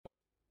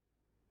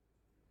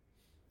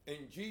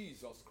In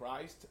Jesus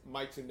Christ's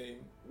mighty name,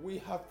 we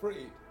have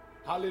prayed.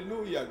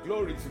 Hallelujah.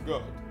 Glory to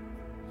God.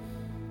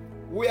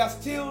 We are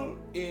still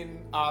in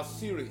our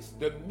series,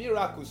 The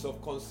Miracles of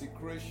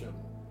Consecration.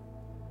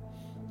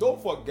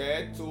 Don't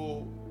forget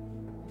to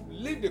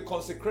live the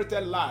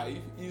consecrated life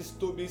is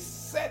to be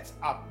set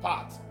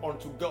apart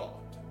unto God.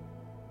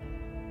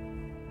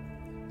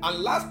 And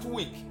last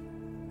week,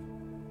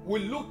 we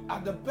looked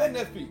at the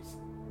benefits,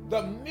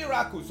 the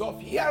miracles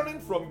of hearing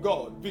from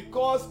God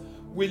because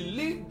we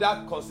live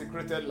that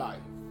consecrated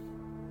life.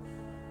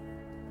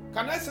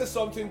 Can I say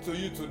something to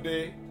you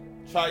today,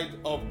 child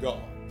of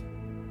God?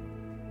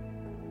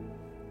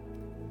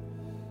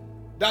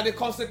 That the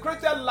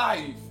consecrated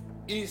life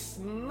is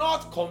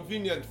not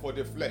convenient for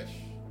the flesh.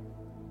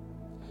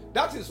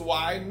 That is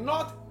why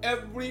not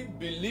every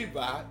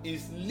believer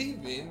is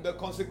living the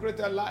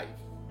consecrated life.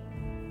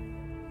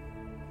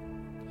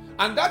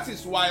 And that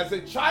is why as a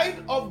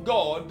child of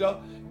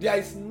God, there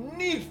is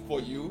need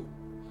for you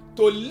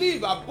to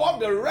live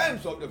above the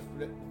realms of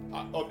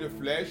the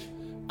flesh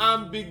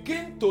and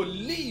begin to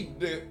live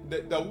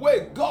the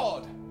way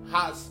God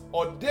has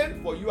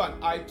ordained for you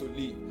and I to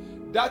live.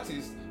 That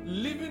is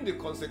living the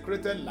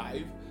consecrated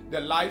life,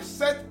 the life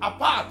set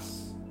apart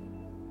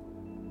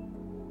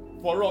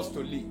for us to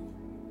live.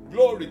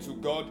 Glory to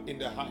God in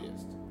the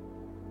highest.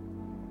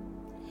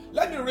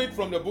 Let me read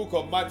from the book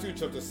of Matthew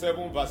chapter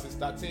 7 verses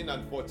 13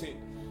 and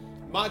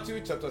 14. Matthew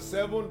chapter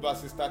 7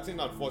 verses 13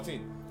 and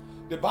 14.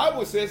 The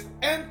Bible says,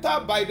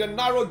 enter by the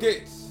narrow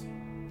gates.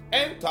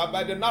 Enter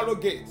by the narrow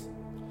gate.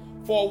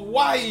 For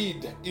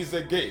wide is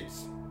the gate,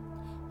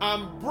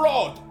 and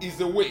broad is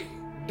the way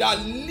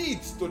that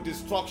leads to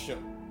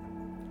destruction.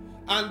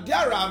 And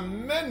there are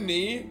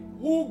many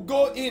who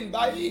go in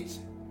by it.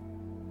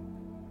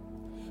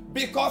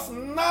 Because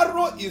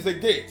narrow is the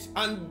gate,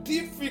 and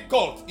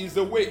difficult is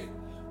the way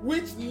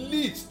which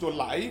leads to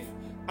life,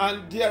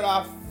 and there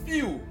are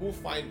few who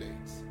find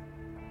it.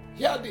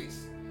 Hear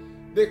this.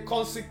 The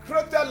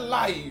consecrated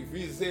life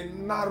is a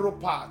narrow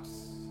path.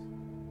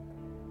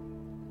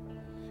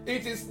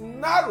 It is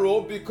narrow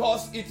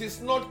because it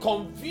is not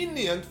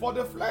convenient for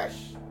the flesh.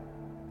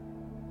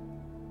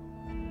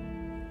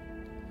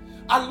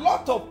 A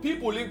lot of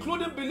people,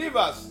 including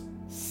believers,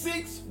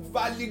 seek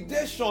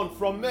validation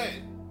from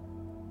men.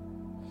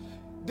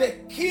 They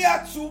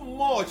care too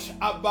much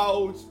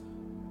about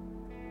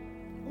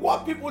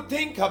what people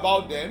think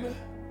about them,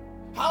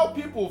 how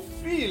people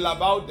feel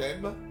about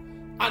them,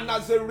 and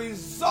as a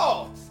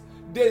result,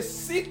 they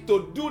seek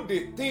to do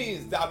the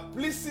things that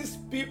pleases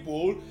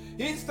people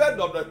instead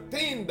of the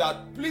thing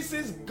that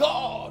pleases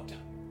God,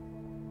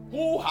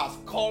 who has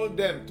called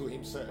them to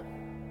himself.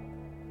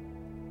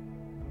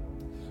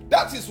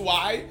 That is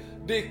why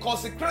the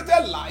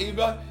consecrated life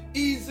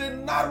is a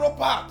narrow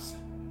path.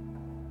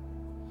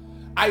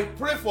 I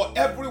pray for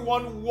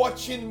everyone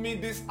watching me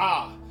this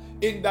hour.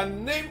 In the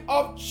name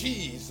of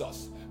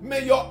Jesus,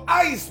 may your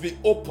eyes be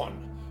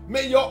open.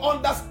 May your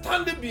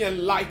understanding be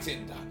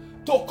enlightened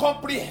to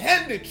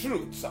comprehend the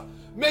truth.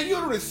 May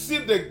you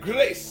receive the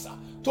grace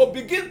to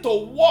begin to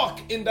walk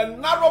in the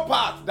narrow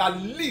path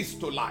that leads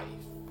to life.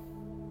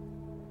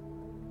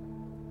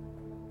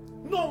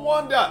 No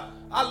wonder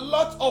a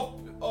lot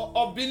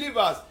of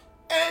believers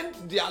end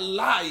their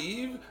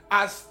life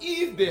as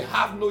if they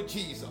have no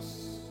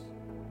Jesus.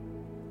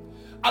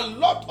 A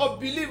lot of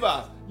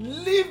believers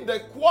live the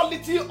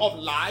quality of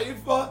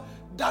life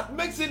that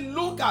makes it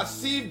look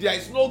as if there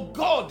is no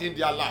God in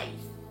their life.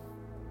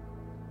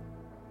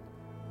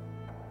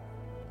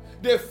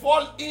 They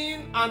fall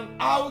in and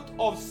out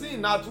of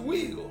sin at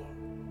will.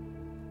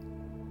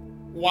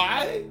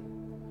 Why?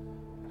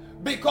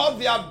 Because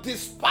they have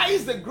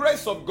despised the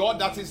grace of God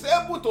that is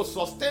able to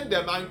sustain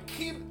them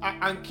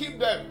and keep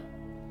them.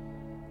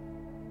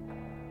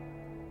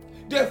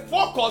 They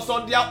focus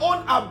on their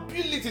own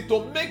ability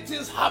to make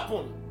things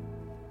happen.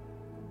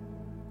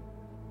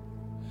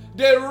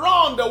 They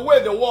run the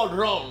way the world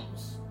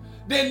runs.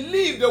 They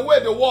live the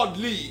way the world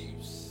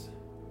lives.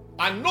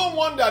 And no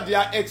wonder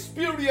their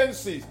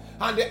experiences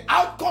and the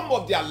outcome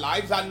of their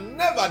lives are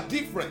never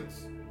different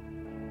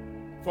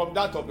from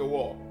that of the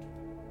world.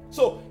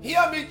 So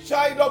hear me,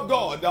 child of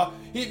God.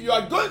 If you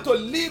are going to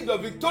live the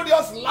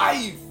victorious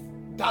life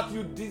that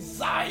you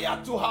desire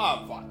to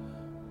have,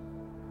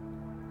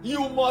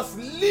 you must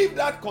live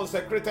that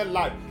consecrated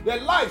life. The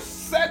life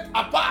set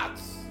apart.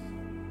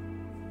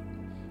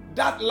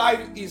 That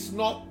life is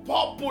not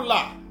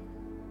popular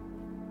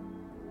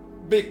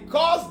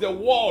because the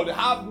world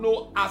have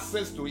no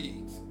access to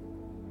it.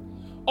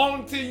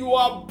 Until you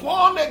are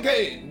born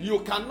again,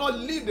 you cannot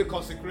live the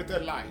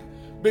consecrated life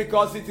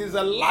because it is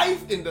a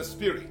life in the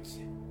spirit.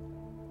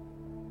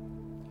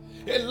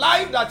 A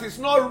life that is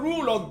not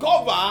ruled or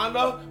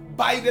governed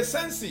by the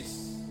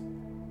senses.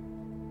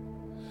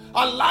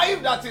 A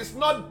life that is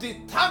not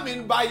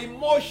determined by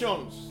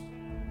emotions.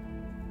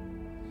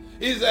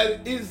 Is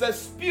a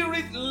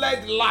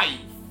spirit-led life.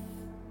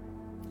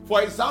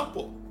 For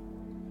example,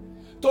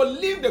 to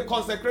live the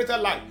consecrated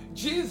life,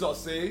 Jesus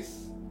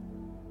says,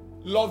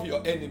 love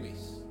your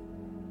enemies.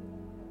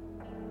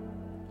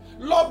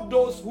 Love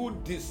those who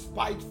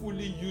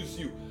despitefully use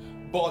you.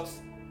 But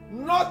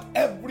not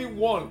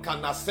everyone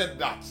can accept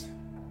that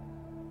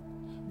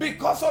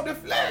because of the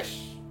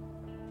flesh.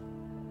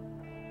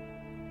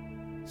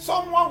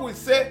 Someone will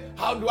say,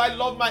 how do I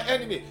love my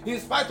enemy in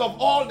spite of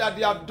all that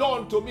they have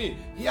done to me?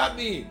 Hear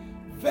me.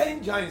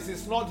 Vengeance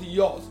is not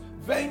yours.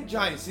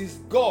 Vengeance is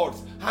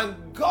God's. And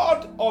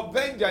God of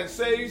vengeance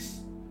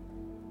says,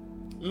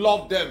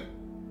 love them.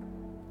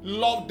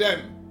 Love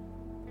them.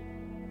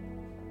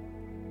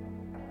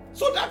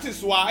 So that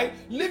is why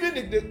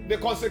living the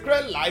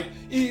consecrated life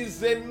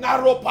is a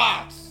narrow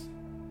path.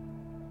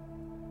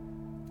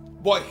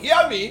 But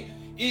hear me,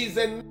 is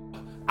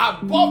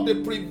above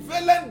the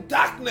prevalent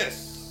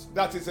darkness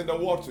that is in the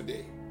world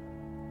today.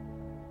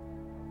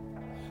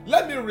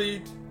 Let me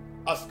read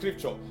a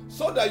scripture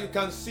so that you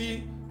can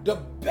see the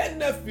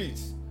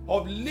benefits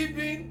of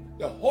living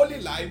the holy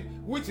life,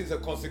 which is a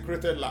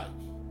consecrated life.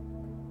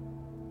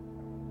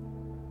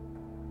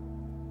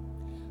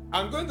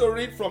 I'm going to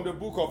read from the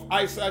book of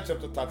Isaiah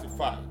chapter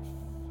 35.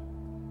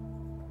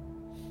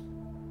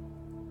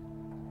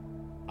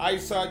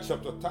 Isaiah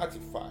chapter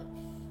 35.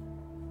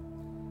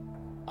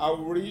 I'll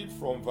read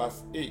from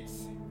verse 8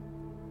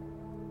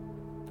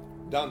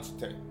 down to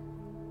 10.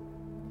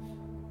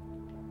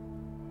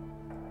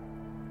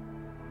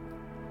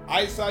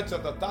 Isaiah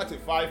chapter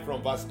 35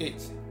 from verse 8.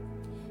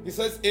 It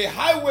says, a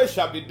highway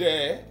shall be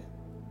there,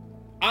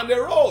 and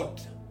a road,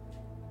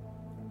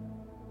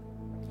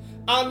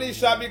 and it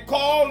shall be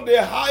called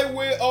the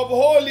highway of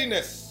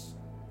holiness.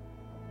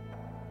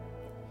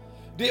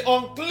 The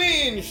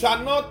unclean shall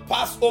not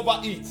pass over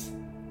it.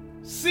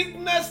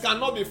 Sickness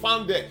cannot be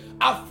found there.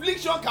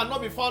 Affliction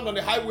cannot be found on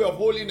the highway of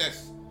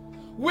holiness.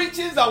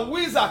 Witches and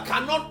wizards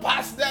cannot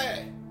pass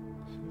there.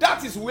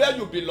 That is where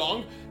you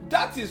belong.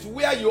 That is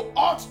where you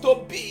ought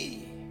to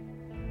be.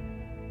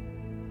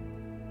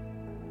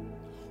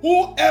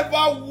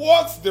 Whoever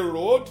walks the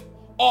road,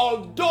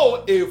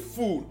 although a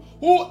fool,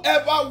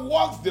 whoever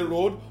walks the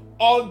road,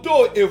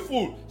 although a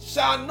fool,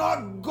 shall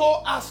not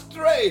go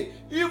astray.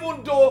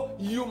 Even though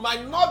you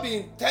might not be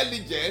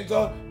intelligent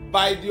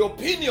by the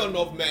opinion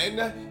of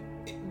men,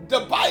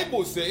 the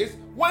Bible says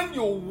when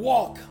you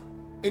walk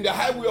in the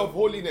highway of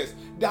holiness,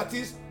 that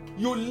is,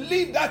 you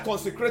live that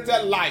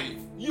consecrated life,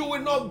 you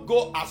will not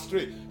go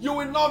astray. You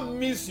will not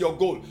miss your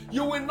goal.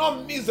 You will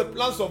not miss the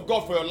plans of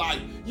God for your life.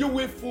 You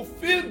will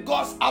fulfill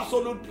God's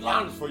absolute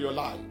plans for your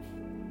life.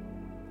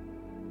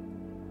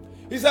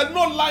 He said,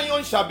 no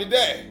lion shall be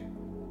there,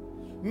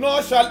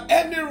 nor shall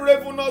any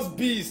ravenous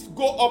beast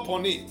go up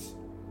on it.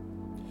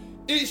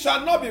 It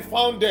shall not be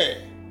found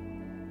there.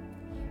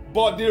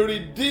 But the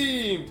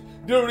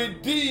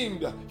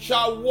redeemed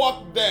shall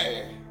walk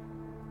there.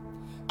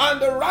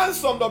 And the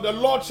ransomed of the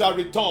Lord shall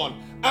return,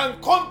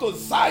 and come to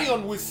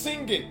Zion with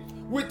singing,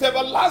 with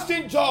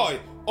everlasting joy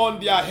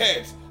on their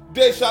heads.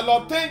 They shall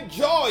obtain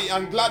joy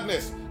and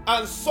gladness,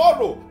 and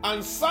sorrow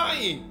and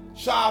sighing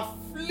shall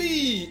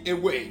flee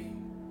away.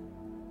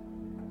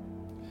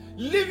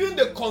 Living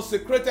the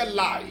consecrated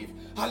life,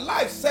 a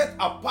life set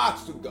apart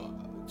to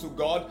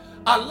God,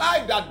 a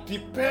life that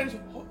depends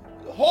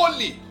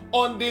wholly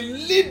on the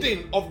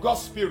leading of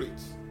God's Spirit.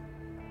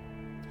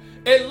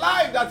 A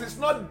life that is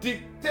not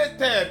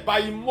dictated by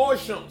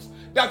emotions,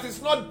 that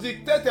is not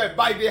dictated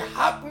by the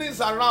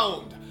happenings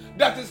around,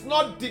 that is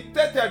not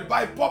dictated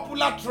by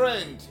popular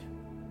trend.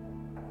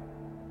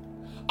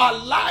 A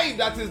life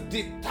that is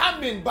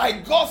determined by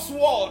God's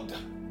word.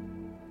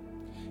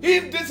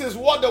 If this is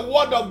what the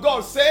word of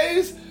God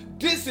says,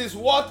 this is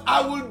what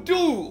I will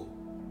do,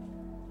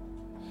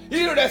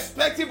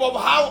 irrespective of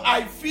how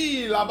I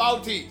feel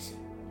about it.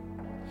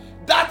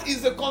 That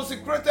is a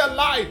consecrated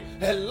life,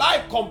 a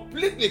life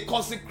completely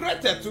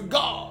consecrated to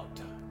God.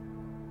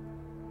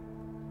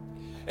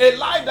 A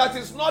life that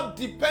is not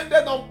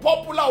dependent on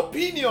popular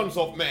opinions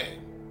of men.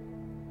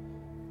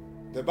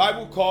 The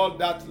Bible called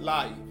that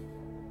life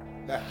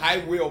the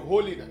highway of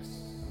holiness.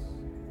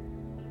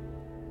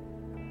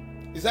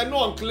 He said,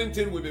 no unclean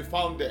thing will be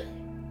found there.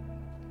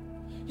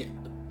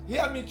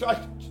 Hear me,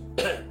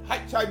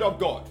 child of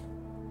God.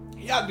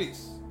 Hear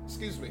this.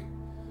 Excuse me.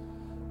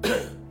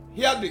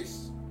 Hear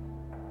this.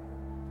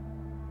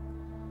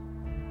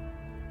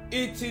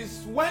 It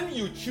is when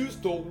you choose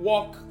to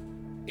walk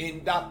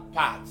in that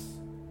path,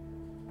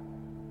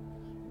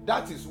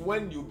 that is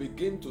when you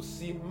begin to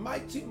see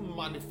mighty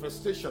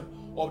manifestation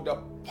of the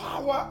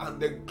power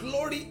and the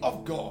glory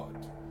of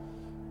God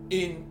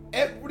in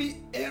every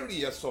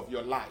areas of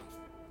your life.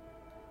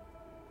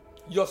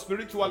 Your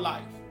spiritual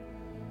life,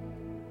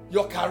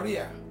 your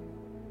career,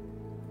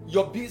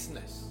 your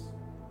business,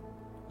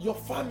 your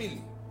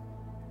family.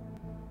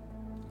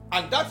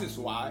 And that is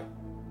why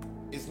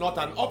it's not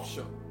an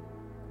option.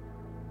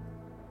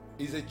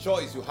 It's a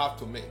choice you have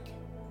to make.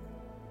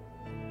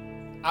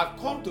 I've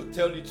come to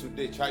tell you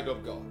today, child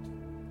of God,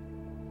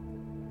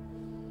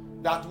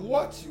 that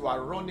what you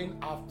are running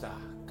after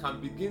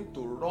can begin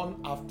to run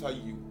after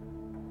you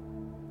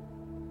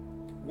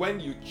when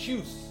you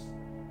choose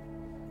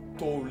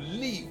to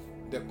live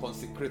the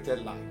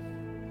consecrated life.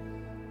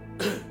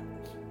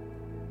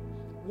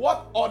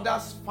 what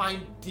others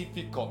find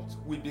difficult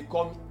will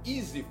become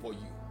easy for you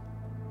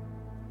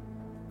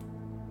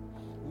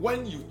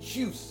when you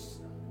choose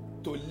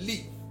to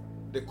live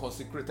the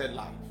consecrated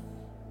life.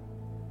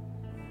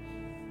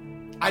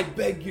 I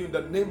beg you in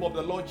the name of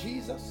the Lord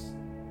Jesus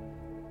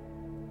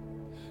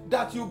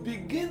that you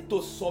begin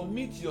to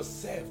submit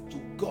yourself to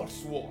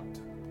God's word.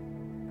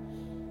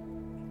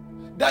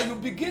 That you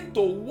begin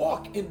to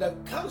walk in the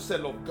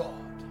counsel of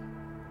God.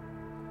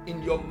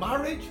 In your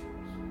marriage,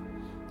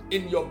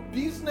 in your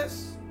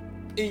business,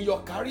 in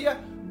your career.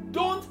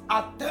 Don't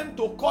attempt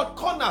to cut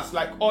corners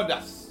like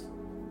others.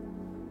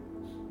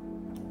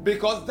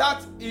 Because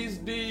that is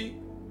the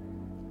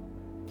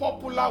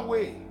popular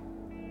way.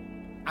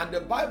 And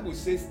the Bible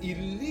says it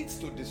leads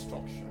to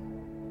destruction.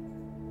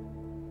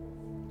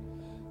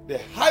 The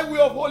highway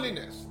of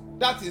holiness,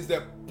 that is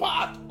the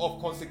path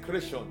of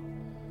consecration,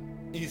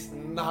 is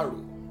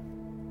narrow,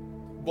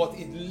 but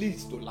it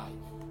leads to life.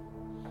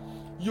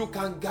 You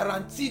can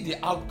guarantee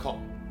the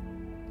outcome.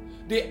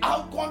 The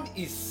outcome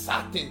is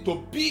certain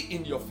to be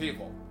in your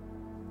favor.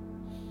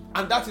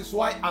 And that is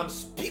why I'm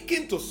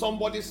speaking to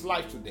somebody's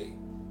life today.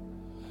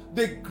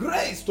 The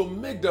grace to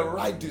make the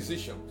right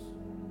decisions,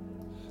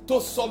 to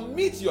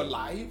submit your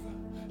life,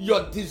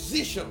 your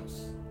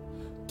decisions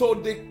to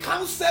the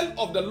counsel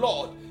of the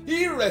Lord,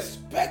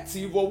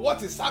 irrespective of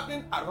what is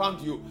happening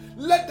around you.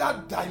 Let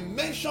that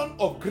dimension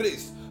of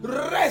grace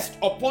rest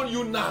upon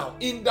you now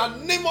in the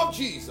name of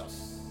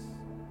Jesus.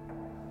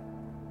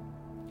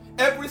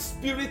 Every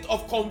spirit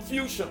of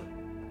confusion,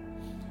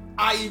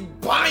 I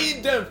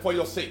bind them for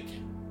your sake.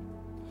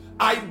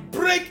 I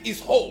break its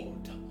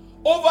hold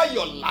over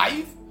your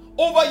life,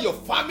 over your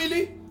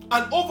family,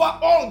 and over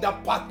all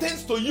that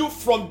pertains to you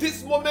from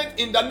this moment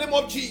in the name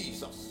of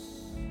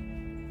Jesus.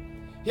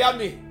 Hear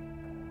me.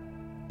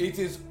 It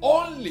is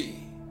only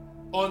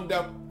on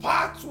the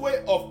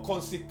pathway of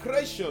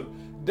consecration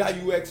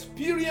that you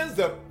experience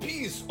the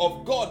peace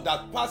of God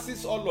that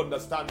passes all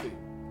understanding.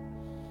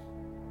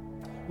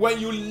 When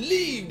you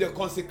live the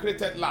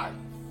consecrated life,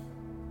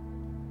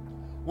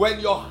 when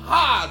your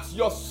heart,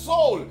 your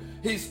soul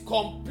is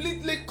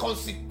completely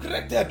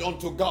consecrated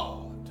unto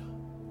God,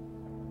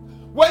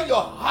 when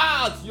your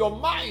heart, your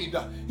mind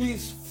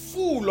is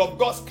full of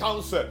God's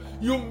counsel,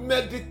 you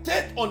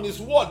meditate on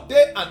His word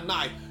day and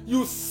night.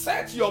 You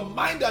set your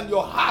mind and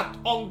your heart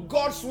on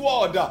God's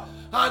word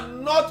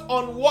and not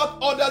on what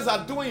others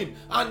are doing,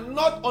 and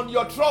not on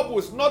your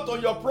troubles, not on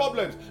your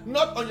problems,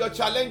 not on your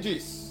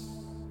challenges,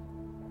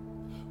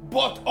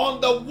 but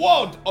on the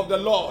word of the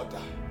Lord.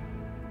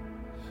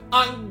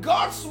 And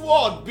God's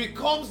word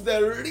becomes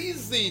the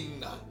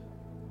reason,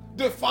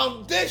 the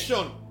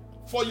foundation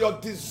for your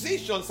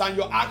decisions and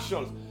your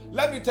actions.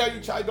 Let me tell you,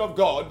 child of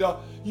God,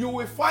 you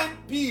will find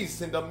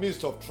peace in the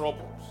midst of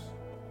troubles.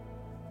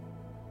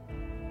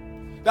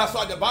 That's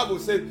why the Bible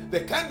says the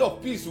kind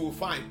of peace you will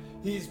find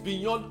is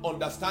beyond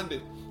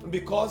understanding.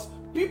 Because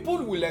people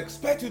will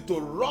expect you to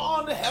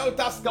run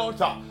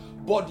helter-skelter,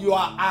 but you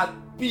are at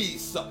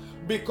peace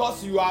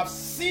because you have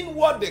seen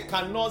what they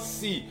cannot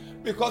see.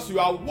 Because you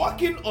are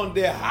walking on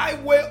the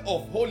highway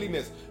of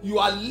holiness. You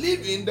are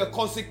living the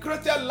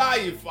consecrated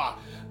life.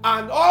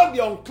 And all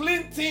the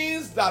unclean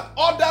things that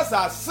others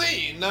are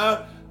seeing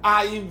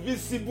are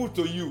invisible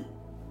to you.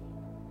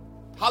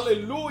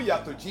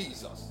 Hallelujah to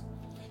Jesus.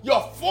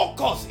 Your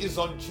focus is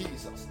on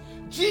Jesus.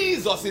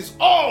 Jesus is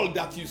all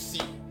that you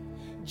see.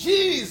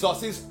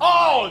 Jesus is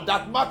all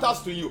that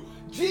matters to you.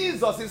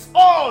 Jesus is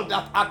all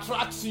that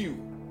attracts you.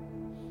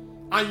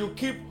 And you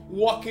keep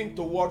walking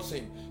towards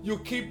Him. You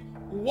keep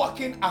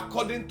walking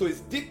according to His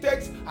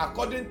dictates,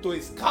 according to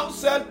His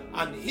counsel.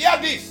 And hear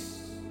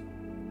this: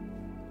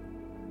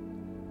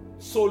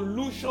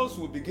 solutions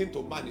will begin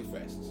to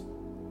manifest.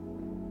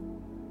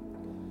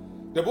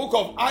 The book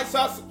of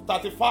Isaiah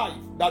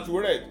 35 that we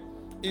read,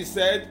 it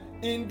said,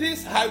 in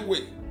this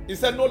highway, it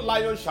said, no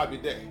lion shall be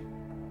there.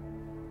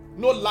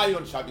 No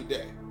lion shall be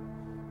there.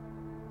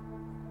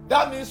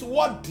 That means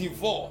what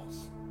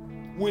devours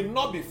will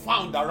not be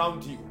found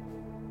around you.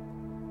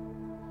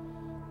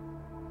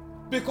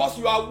 Because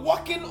you are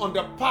walking on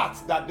the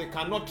path that they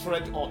cannot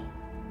tread on.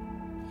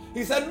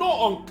 He said,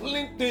 no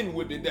unclean thing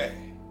will be there.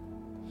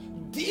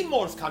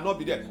 Demons cannot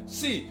be there.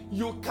 See,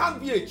 you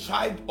can't be a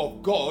child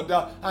of God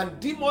and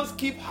demons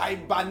keep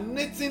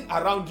hibernating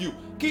around you.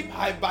 Keep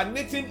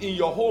hibernating in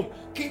your home.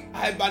 Keep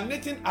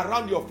hibernating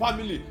around your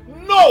family.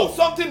 No,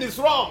 something is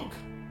wrong.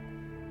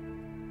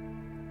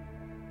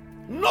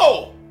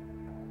 No.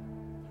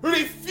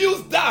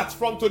 Refuse that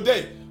from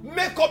today.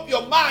 Make up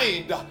your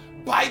mind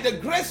by the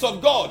grace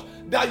of God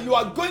that you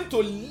are going to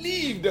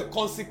live the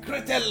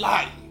consecrated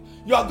life.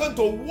 You are going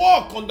to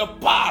walk on the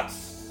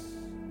paths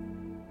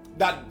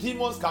that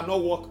demons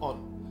cannot walk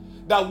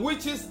on, that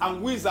witches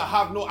and wizards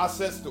have no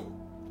access to,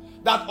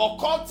 that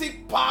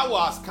occultic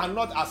powers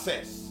cannot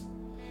access.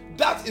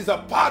 That is a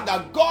path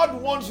that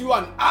God wants you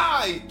and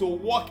I to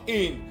walk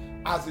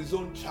in as His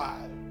own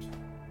child.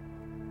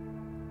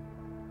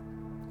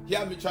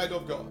 Hear me, child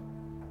of God.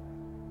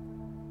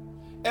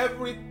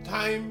 Every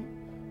time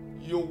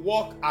you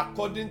walk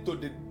according to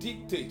the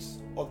dictates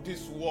of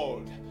this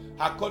world,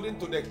 according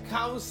to the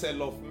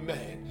counsel of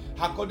men,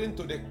 according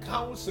to the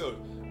counsel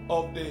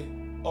of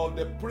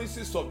the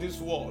princes of this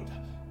world,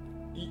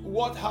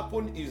 what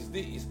happened is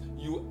this: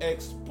 you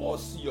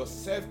expose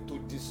yourself to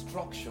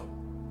destruction.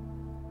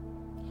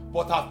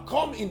 But I've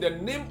come in the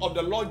name of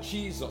the Lord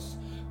Jesus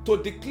to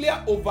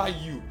declare over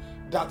you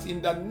that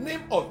in the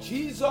name of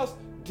Jesus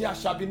there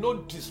shall be no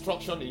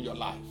destruction in your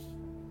life,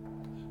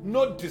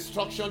 no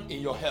destruction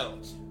in your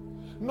health,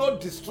 no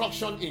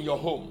destruction in your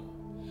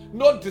home,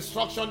 no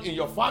destruction in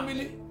your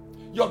family.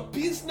 Your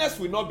business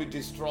will not be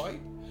destroyed.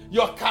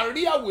 Your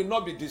career will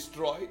not be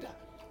destroyed.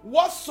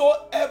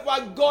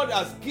 Whatsoever God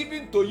has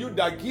given to you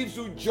that gives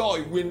you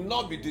joy will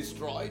not be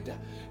destroyed.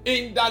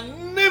 In the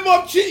name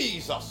of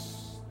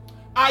Jesus,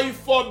 I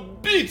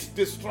forbid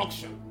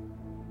destruction.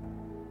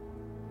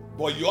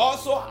 But you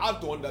also have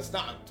to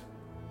understand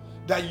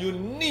that you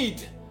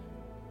need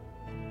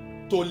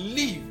to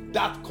live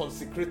that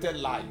consecrated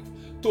life,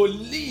 to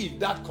live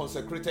that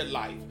consecrated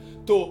life,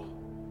 to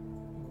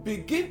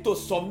begin to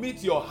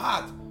submit your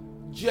heart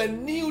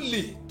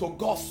genuinely to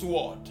God's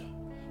word.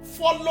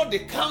 Follow the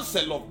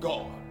counsel of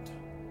God.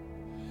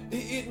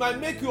 It might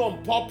make you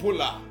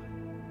unpopular.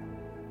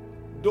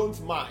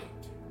 Don't mind.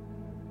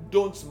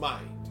 Don't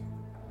mind.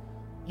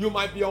 You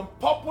might be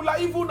unpopular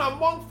even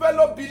among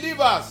fellow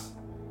believers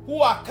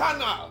who are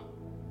carnal.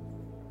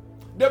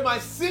 They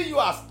might see you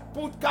as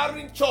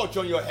carrying church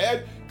on your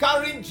head,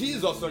 carrying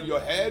Jesus on your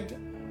head.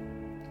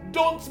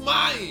 Don't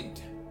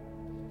mind.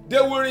 They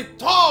will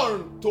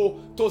return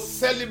to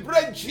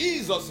celebrate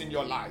Jesus in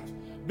your life,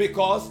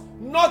 because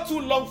not too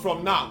long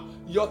from now,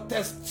 your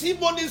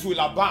testimonies will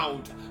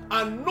abound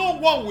and no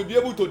one will be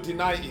able to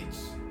deny it.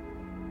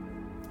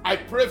 I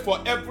pray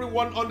for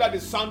everyone under the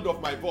sound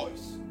of my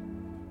voice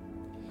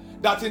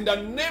that in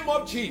the name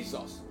of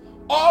Jesus,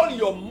 all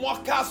your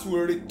mockers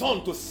will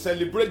return to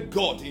celebrate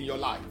God in your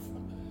life.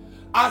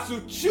 As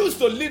you choose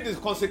to live this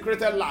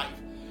consecrated life,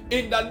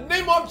 in the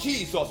name of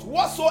Jesus,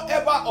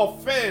 whatsoever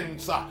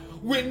offense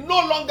will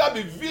no longer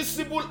be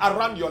visible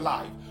around your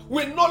life,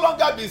 will no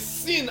longer be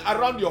seen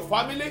around your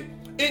family.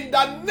 In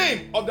the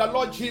name of the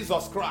Lord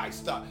Jesus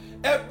Christ,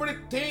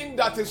 everything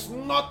that is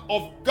not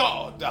of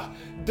God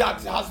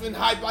that has been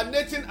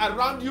hibernating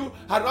around you,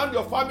 around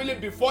your family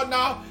before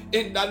now,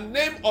 in the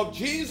name of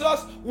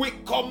Jesus, we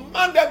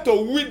command them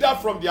to wither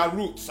from their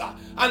roots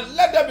and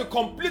let them be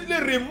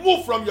completely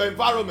removed from your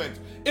environment.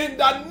 In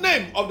the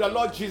name of the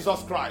Lord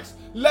Jesus Christ,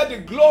 let the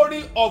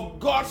glory of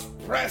God's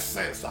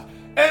presence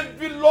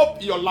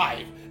envelope your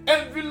life,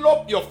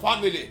 envelope your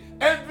family,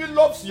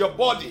 envelopes your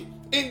body.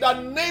 In the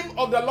name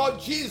of the Lord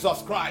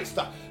Jesus Christ,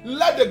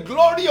 let the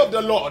glory of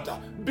the Lord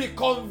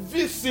become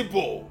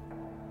visible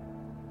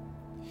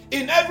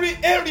in every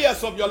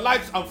areas of your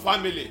lives and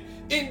family.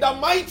 In the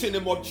mighty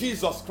name of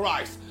Jesus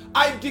Christ,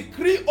 I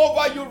decree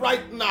over you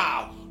right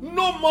now,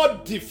 no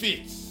more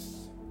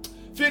defeats.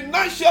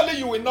 Financially,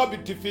 you will not be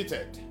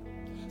defeated.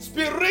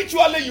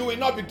 Spiritually, you will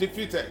not be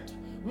defeated.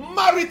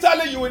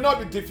 Maritally, you will not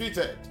be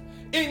defeated.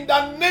 In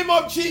the name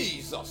of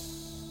Jesus.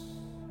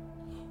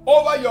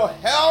 Over your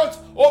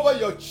health, over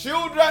your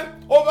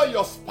children, over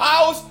your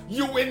spouse,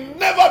 you will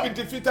never be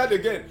defeated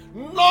again.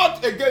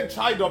 Not again,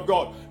 child of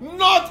God.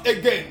 Not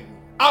again.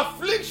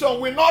 Affliction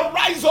will not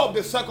rise up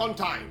the second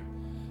time.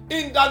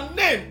 In the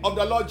name of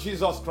the Lord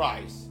Jesus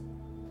Christ.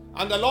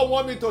 And the Lord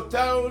wants me to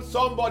tell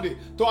somebody,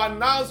 to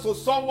announce to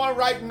someone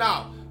right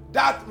now,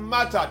 that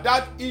matter,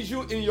 that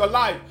issue in your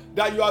life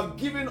that you have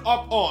given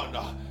up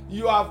on,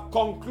 you have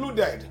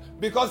concluded,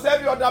 because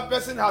every other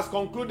person has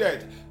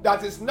concluded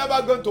that it's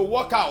never going to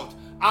work out.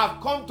 I've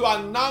come to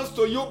announce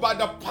to you by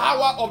the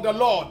power of the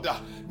Lord,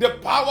 the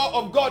power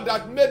of God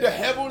that made the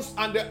heavens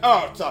and the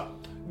earth,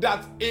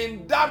 that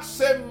in that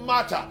same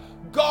matter,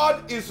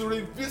 God is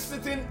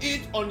revisiting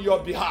it on your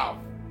behalf.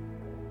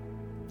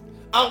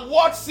 And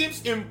what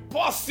seems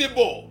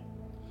impossible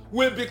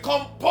will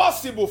become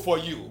possible for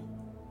you.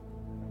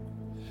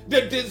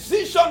 The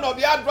decision of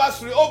the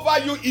adversary over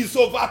you is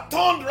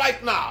overturned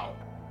right now.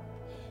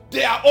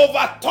 They are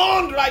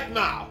overturned right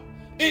now.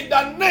 In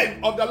the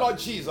name of the Lord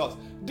Jesus.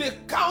 The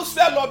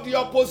counsel of the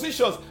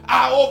oppositions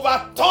are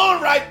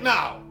overturned right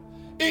now.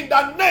 In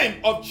the name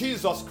of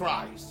Jesus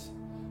Christ.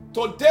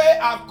 Today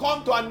I've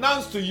come to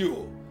announce to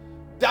you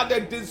that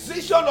the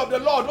decision of the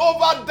Lord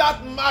over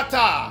that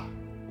matter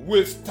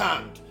will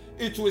stand.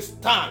 It will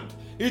stand.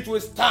 It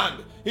will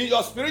stand. In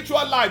your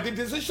spiritual life, the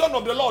decision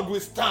of the Lord will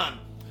stand.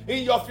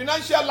 In your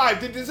financial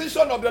life, the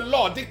decision of the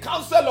Lord, the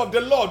counsel of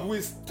the Lord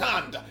will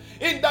stand.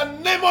 In the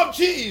name of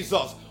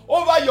Jesus,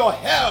 over your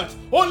health,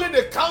 only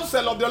the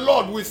counsel of the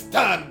Lord will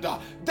stand.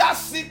 That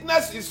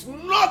sickness is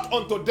not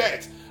unto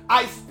death.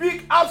 I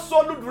speak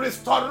absolute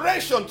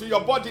restoration to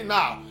your body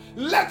now.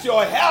 Let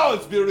your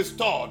health be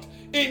restored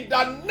in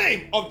the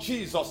name of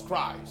Jesus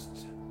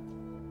Christ.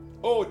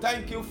 Oh,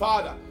 thank you,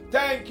 Father.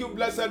 Thank you,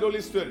 blessed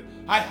Holy Spirit.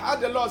 I heard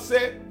the Lord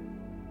say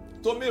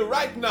to me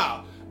right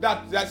now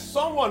that there's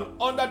someone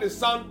under the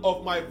sound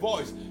of my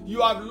voice.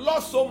 You have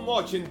lost so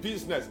much in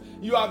business.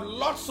 You have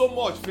lost so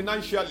much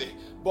financially.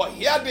 But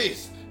hear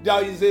this,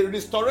 there is a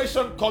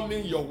restoration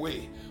coming your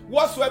way.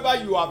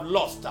 Whatsoever you have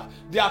lost,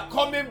 they are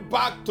coming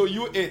back to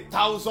you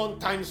 1,000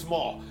 times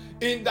more.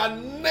 In the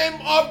name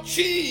of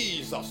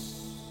Jesus.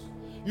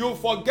 You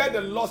forget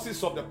the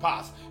losses of the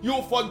past.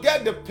 You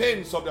forget the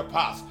pains of the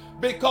past,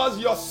 because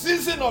your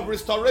season of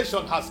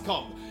restoration has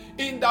come.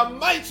 In the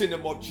mighty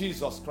name of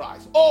Jesus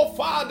Christ. Oh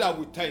Father,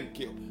 we thank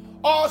you.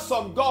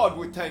 Awesome God,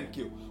 we thank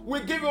you. We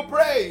give you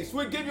praise.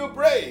 We give you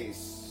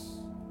praise.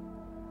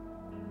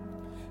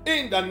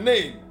 In the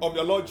name of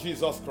the Lord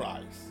Jesus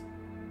Christ.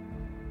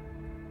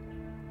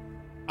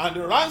 And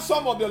the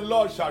ransom of the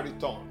Lord shall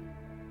return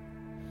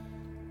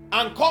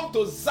and come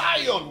to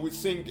Zion with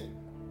singing,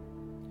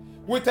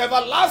 with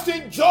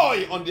everlasting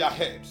joy on their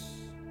heads.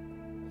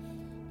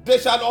 They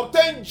shall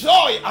obtain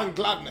joy and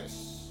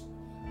gladness,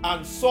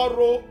 and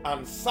sorrow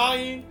and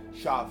sighing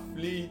shall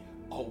flee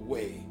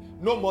away.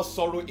 No more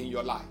sorrow in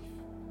your life.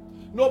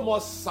 No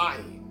more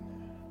sighing.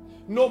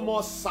 No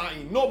more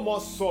sighing. No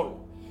more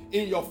sorrow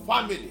in your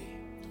family,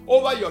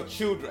 over your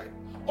children,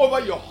 over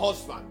your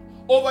husband,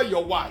 over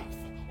your wife,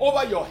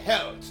 over your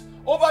health,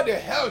 over the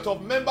health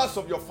of members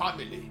of your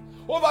family,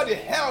 over the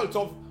health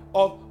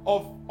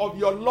of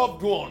your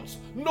loved ones.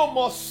 No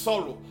more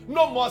sorrow.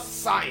 No more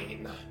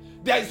sighing.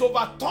 There is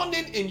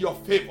overturning in your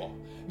favor.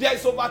 There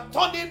is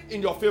overturning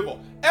in your favor.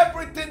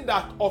 Everything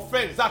that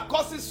offends, that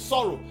causes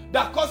sorrow,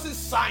 that causes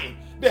sighing,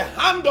 the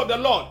hand of the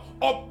Lord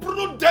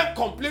uproot them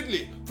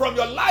completely from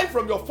your life,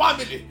 from your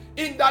family,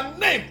 in the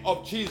name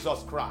of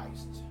Jesus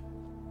Christ.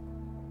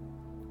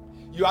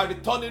 You are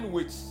returning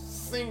with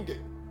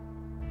singing,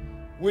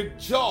 with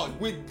joy,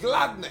 with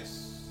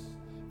gladness,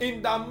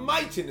 in the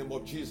mighty name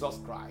of Jesus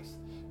Christ.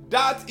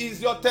 That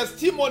is your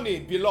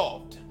testimony,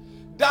 beloved.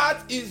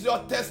 That is your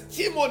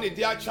testimony,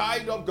 dear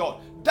child of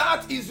God.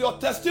 That is your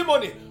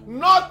testimony.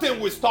 Nothing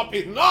will stop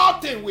it.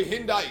 Nothing will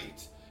hinder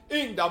it.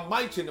 In the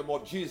mighty name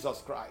of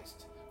Jesus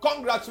Christ.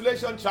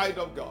 Congratulations, child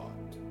of God.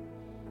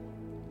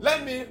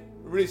 Let me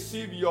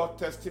receive your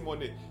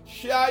testimony.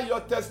 Share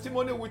your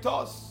testimony with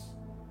us.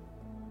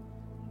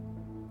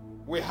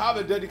 We have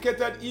a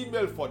dedicated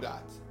email for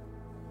that.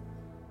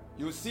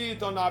 You see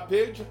it on our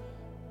page.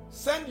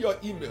 Send your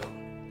email.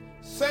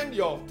 Send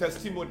your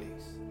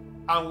testimonies.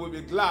 And we'll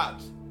be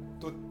glad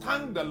to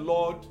thank the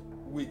Lord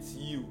with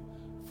you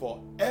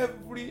for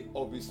every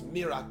of his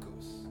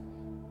miracles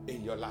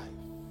in your life.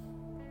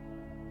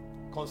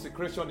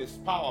 Consecration is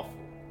powerful.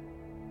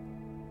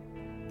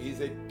 It is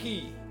a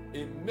key,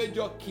 a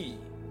major key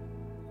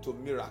to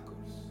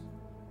miracles.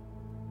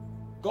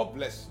 God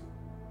bless you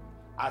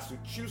as you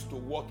choose to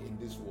walk in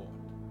this world.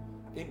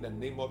 In the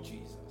name of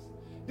Jesus.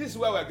 This is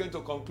where we're going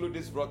to conclude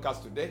this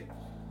broadcast today.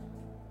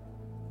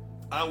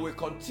 And we'll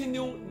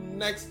continue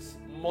next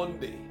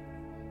Monday,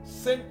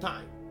 same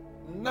time,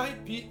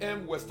 9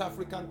 p.m. West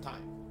African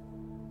time,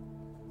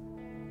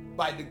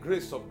 by the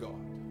grace of God.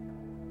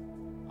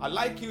 I'd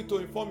like you to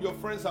inform your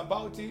friends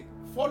about it.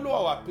 Follow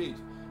our page.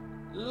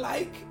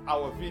 Like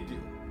our video.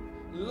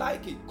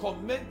 Like it.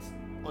 Comment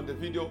on the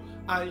video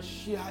and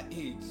share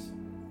it.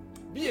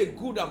 Be a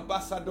good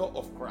ambassador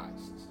of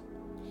Christ.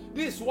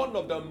 This is one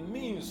of the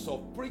means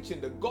of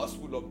preaching the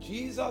gospel of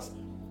Jesus.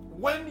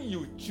 When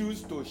you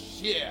choose to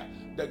share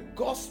the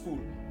gospel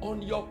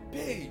on your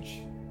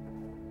page,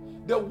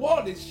 the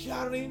world is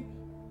sharing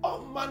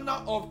all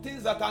manner of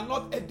things that are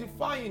not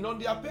edifying on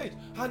their page,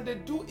 and they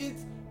do it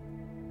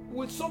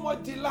with so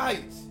much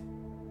delight.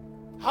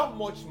 How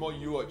much more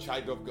you, a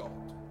child of God?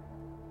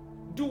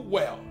 Do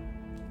well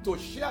to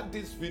share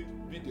this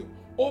video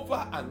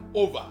over and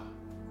over.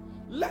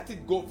 Let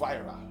it go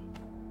viral.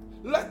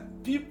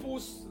 Let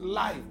people's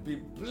life be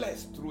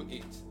blessed through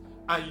it,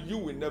 and you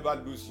will never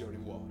lose your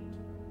reward.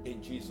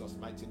 In Jesus'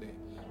 mighty name.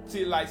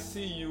 Till I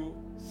see you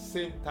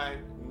same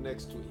time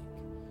next week.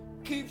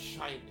 Keep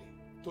shining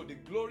to the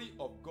glory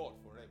of God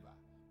forever.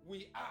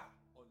 We are